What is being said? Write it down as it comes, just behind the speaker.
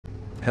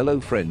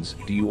Hello friends,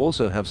 do you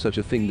also have such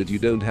a thing that you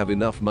don't have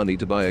enough money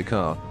to buy a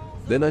car?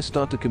 Then I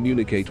start to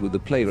communicate with the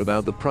player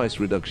about the price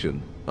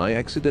reduction. I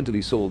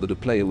accidentally saw that a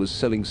player was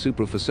selling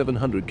Supra for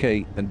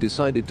 700k and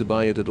decided to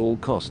buy it at all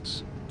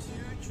costs.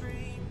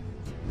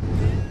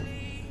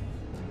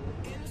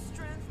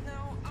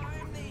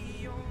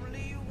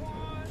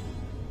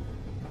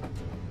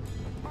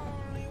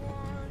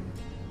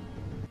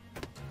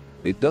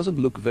 It doesn't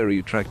look very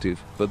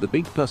attractive, but the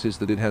big plus is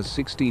that it has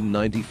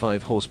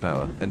 1695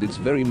 horsepower and it's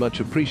very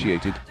much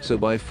appreciated, so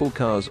buy 4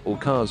 cars or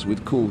cars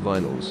with cool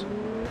vinyls.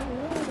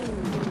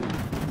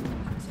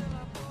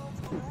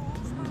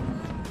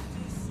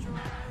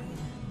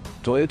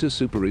 Toyota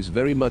Supra is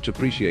very much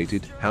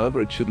appreciated,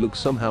 however it should look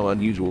somehow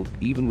unusual.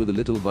 Even with a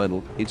little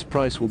vinyl, its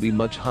price will be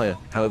much higher.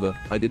 However,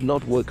 I did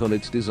not work on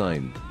its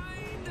design.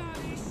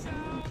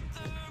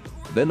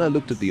 Then I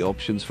looked at the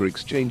options for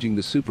exchanging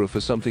the Supra for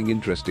something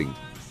interesting.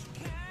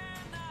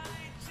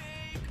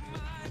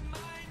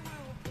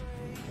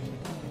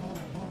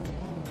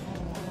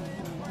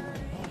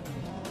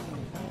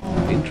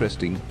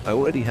 Interesting, I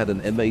already had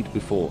an M8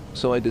 before,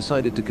 so I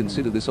decided to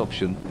consider this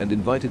option and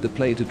invited the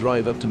player to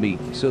drive up to me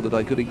so that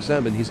I could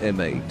examine his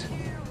M8.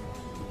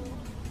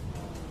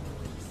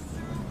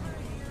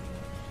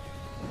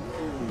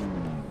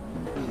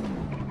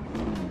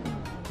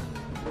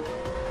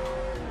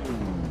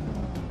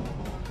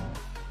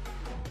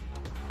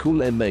 Cool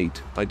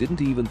M8, I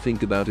didn't even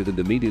think about it and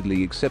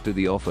immediately accepted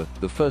the offer.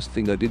 The first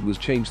thing I did was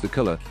change the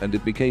color and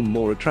it became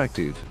more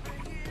attractive.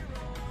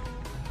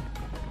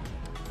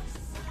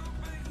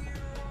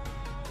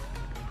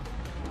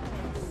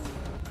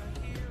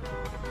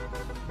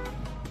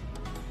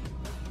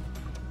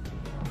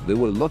 There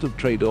were a lot of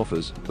trade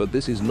offers, but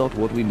this is not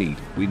what we need.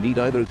 We need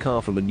either a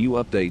car from a new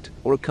update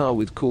or a car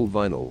with cool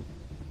vinyl.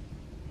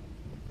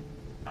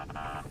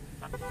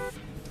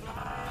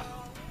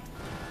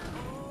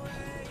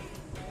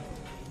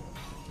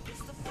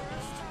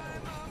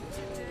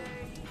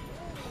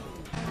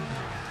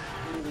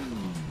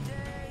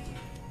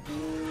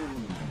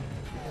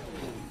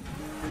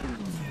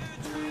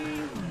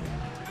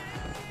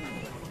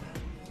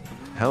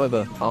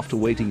 However, after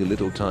waiting a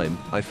little time,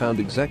 I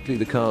found exactly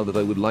the car that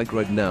I would like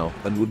right now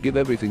and would give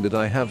everything that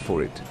I have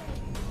for it.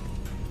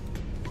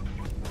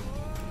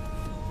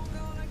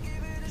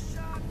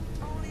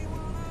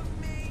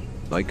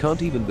 I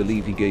can't even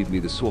believe he gave me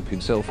the swap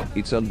himself.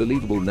 It's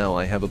unbelievable. Now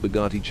I have a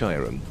Bugatti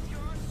Chiron.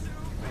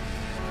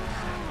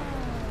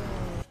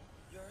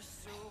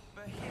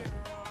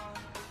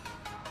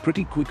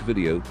 Pretty quick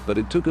video, but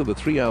it took over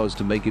 3 hours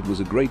to make. It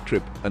was a great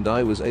trip and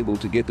I was able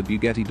to get the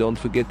Bugatti. Don't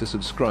forget to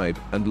subscribe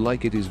and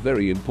like, it is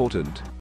very important.